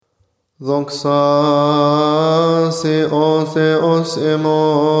Doxa se o theos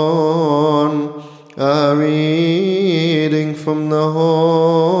emon. A reading from the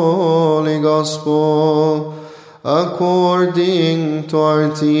Holy Gospel according to our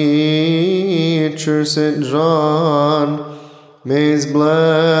teacher St. John. May his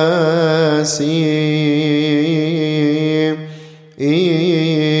blessings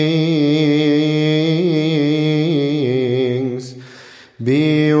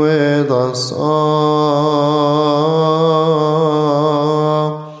be with us all.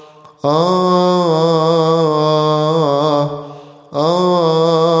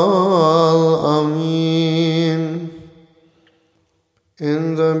 Amen.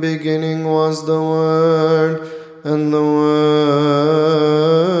 In the beginning was the Word, and the Word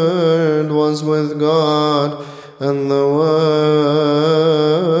was with God, and the Word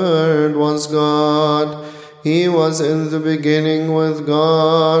was God. He was in the beginning with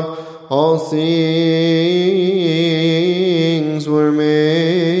God. All things were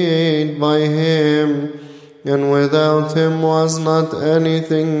made by Him, and without Him was not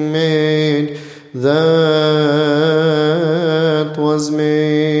anything made that was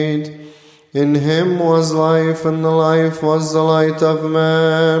made. In Him was life, and the life was the light of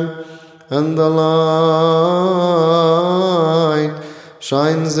man. And the light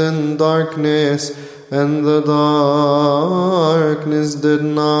shines in darkness, and the darkness did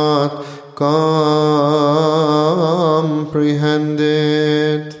not comprehend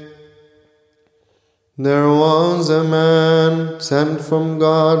it. There was a man sent from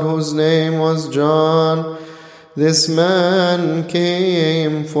God whose name was John. This man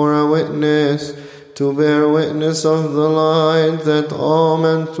came for a witness, to bear witness of the light, that all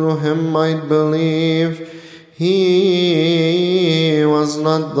men through him might believe. He was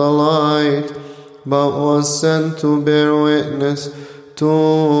not the light, but was sent to bear witness to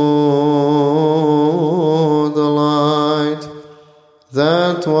the light.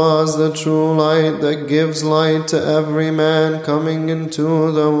 That was the true light that gives light to every man coming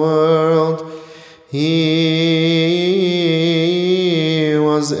into the world. He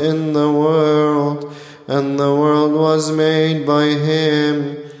was in the world, and the world was made by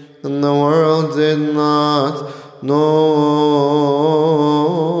Him, and the world did not know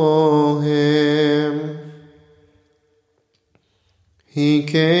Him. He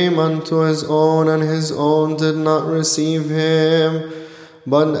came unto His own, and His own did not receive Him.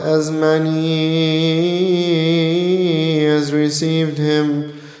 But as many as received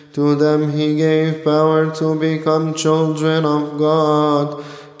Him, to them He gave power to become children of God,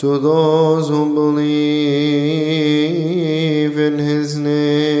 to those who believe in His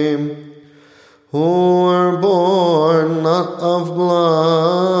name, who were born not of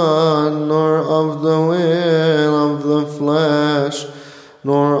blood, nor of the will of the flesh,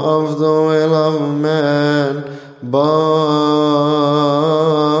 nor of the will of man, but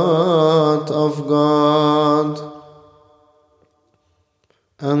of God.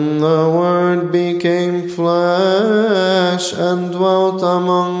 And the Word became flesh and dwelt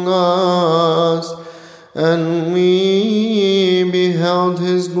among us, and we beheld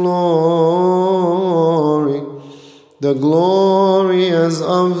His glory, the glory as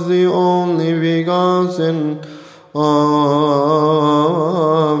of the only begotten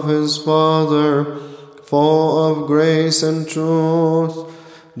of His Father, full of grace and truth.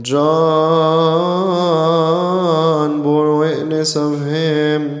 John bore witness of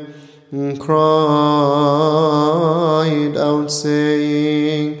Him, and cried out,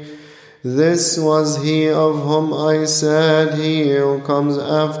 saying, This was He of whom I said, He who comes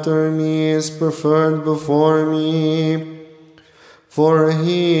after me is preferred before me, for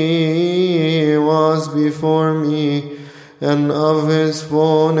He was before me, and of His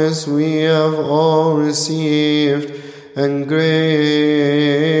fullness we have all received, and grace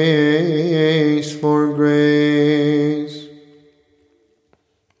for grace.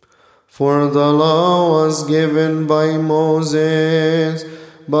 For the law was given by Moses,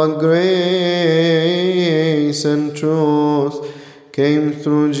 but grace and truth came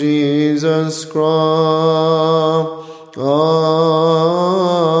through Jesus Christ.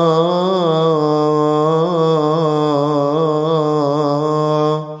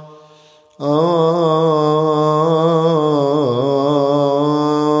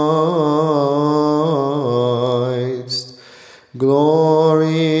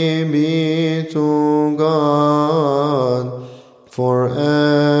 Glory be to God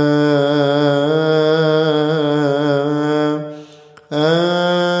forever.